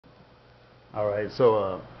Alright,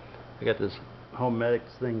 so I got this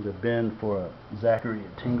Homemedics thing to bend for Zachary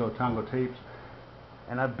at Tingo Tongo Tapes,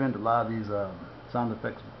 and I've bent a lot of these sound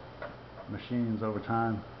effects machines over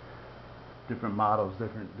time, different models,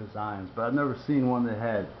 different designs, but I've never seen one that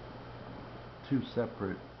had two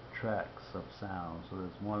separate tracks of sound. So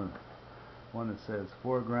there's one that says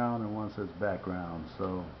foreground and one says background.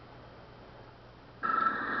 So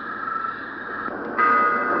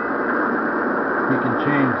you can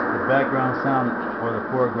change the background sound or the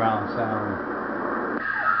foreground sound.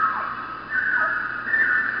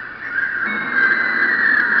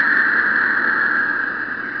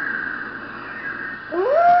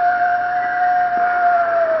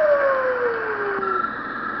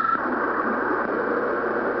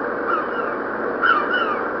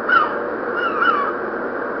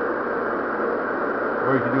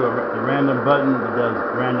 Or you can do a random button that does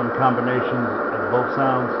random combinations of both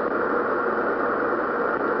sounds.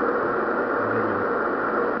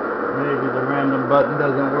 Maybe the random button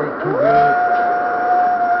doesn't work too good.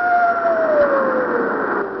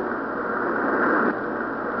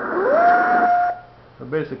 So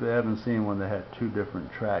basically I haven't seen one that had two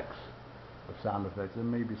different tracks of sound effects. There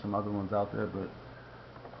may be some other ones out there, but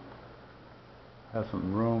have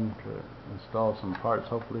some room to install some parts,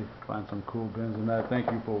 hopefully find some cool bins in that.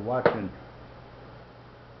 Thank you for watching.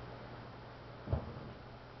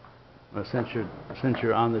 Since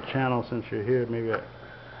you're on the channel, since you're here, maybe I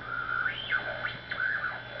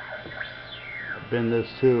bend this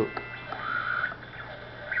too.